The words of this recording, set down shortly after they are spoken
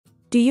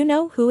Do you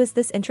know who is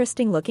this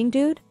interesting looking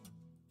dude?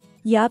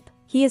 Yup,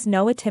 he is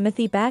Noah.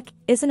 Timothy Beck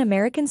is an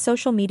American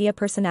social media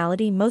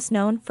personality most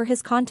known for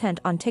his content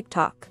on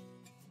TikTok.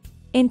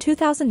 In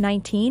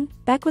 2019,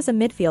 Beck was a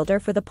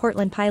midfielder for the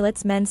Portland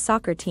Pilots men's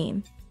soccer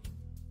team.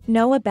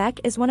 Noah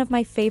Beck is one of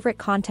my favorite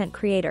content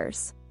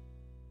creators.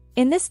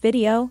 In this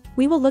video,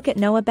 we will look at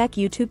Noah Beck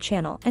YouTube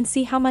channel and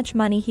see how much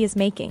money he is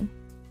making.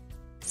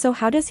 So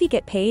how does he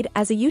get paid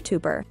as a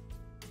YouTuber?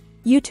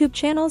 YouTube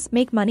channels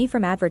make money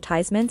from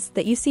advertisements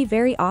that you see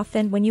very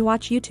often when you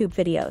watch YouTube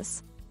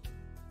videos.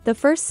 The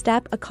first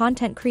step a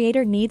content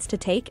creator needs to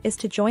take is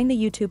to join the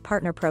YouTube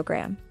Partner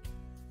Program.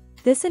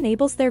 This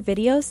enables their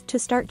videos to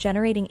start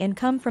generating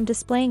income from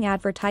displaying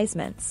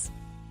advertisements.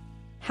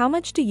 How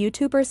much do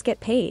YouTubers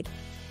get paid?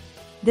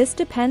 This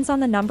depends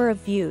on the number of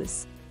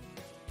views.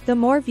 The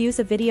more views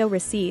a video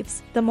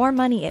receives, the more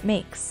money it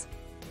makes.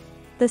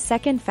 The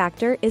second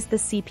factor is the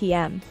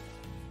CPM.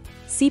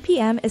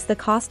 CPM is the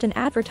cost an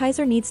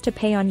advertiser needs to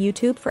pay on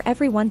YouTube for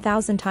every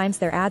 1,000 times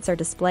their ads are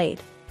displayed.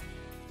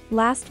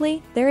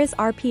 Lastly, there is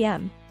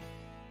RPM.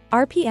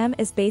 RPM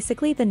is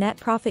basically the net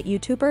profit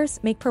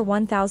YouTubers make per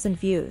 1,000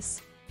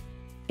 views.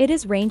 It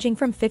is ranging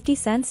from 50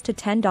 cents to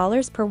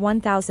 $10 per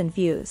 1,000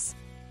 views.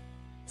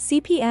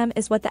 CPM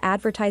is what the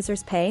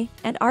advertisers pay,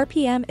 and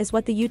RPM is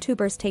what the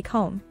YouTubers take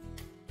home.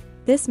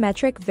 This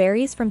metric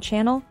varies from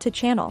channel to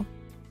channel.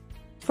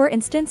 For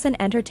instance, an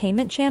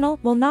entertainment channel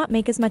will not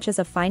make as much as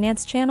a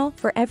finance channel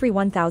for every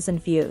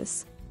 1,000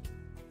 views.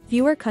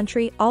 Viewer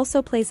country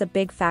also plays a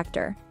big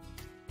factor.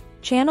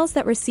 Channels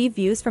that receive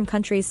views from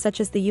countries such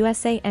as the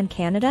USA and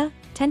Canada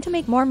tend to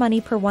make more money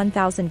per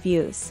 1,000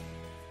 views.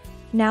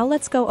 Now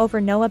let's go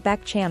over Noah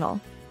Beck channel.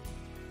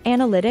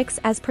 Analytics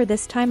as per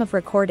this time of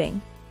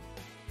recording.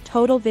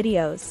 Total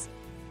videos: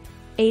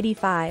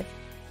 85.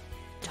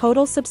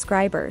 Total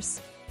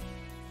subscribers: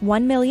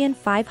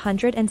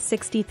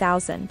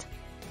 1,560,000.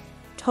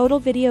 Total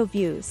video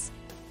views: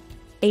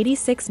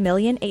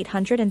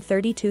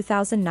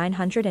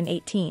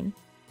 86,832,918.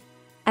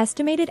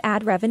 Estimated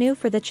ad revenue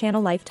for the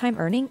channel lifetime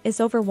earning is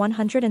over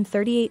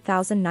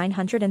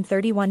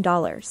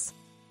 $138,931.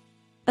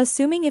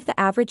 Assuming if the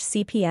average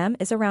CPM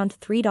is around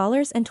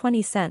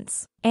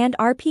 $3.20, and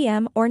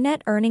RPM or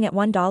net earning at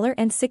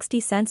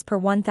 $1.60 per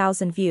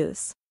 1,000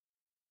 views.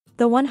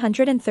 The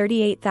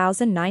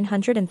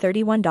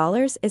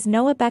 $138,931 is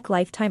Noah Beck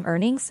lifetime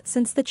earnings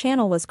since the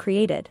channel was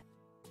created.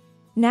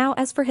 Now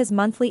as for his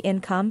monthly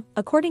income,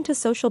 according to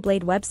Social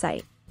Blade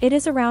website, it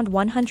is around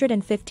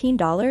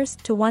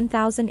 $115 to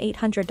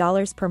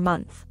 $1,800 per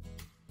month.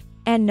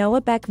 And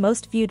Noah Beck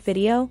most viewed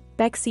video,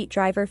 Beck Seat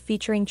Driver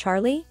featuring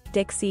Charlie,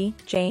 Dixie,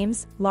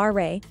 James,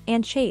 Larray,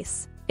 and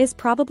Chase, is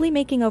probably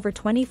making over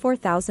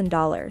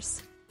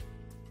 $24,000.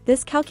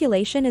 This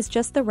calculation is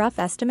just the rough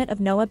estimate of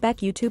Noah Beck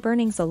YouTube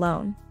earnings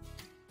alone.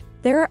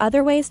 There are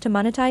other ways to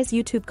monetize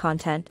YouTube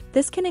content.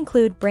 This can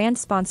include brand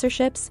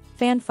sponsorships,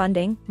 fan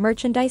funding,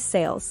 merchandise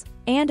sales,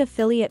 and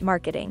affiliate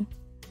marketing.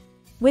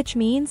 Which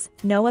means,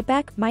 Noah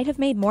Beck might have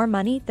made more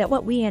money than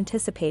what we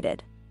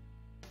anticipated.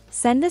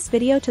 Send this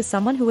video to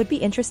someone who would be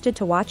interested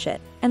to watch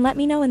it, and let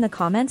me know in the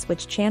comments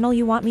which channel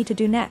you want me to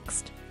do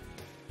next.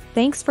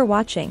 Thanks for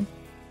watching.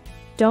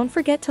 Don't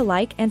forget to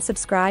like and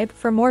subscribe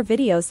for more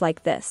videos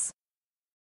like this.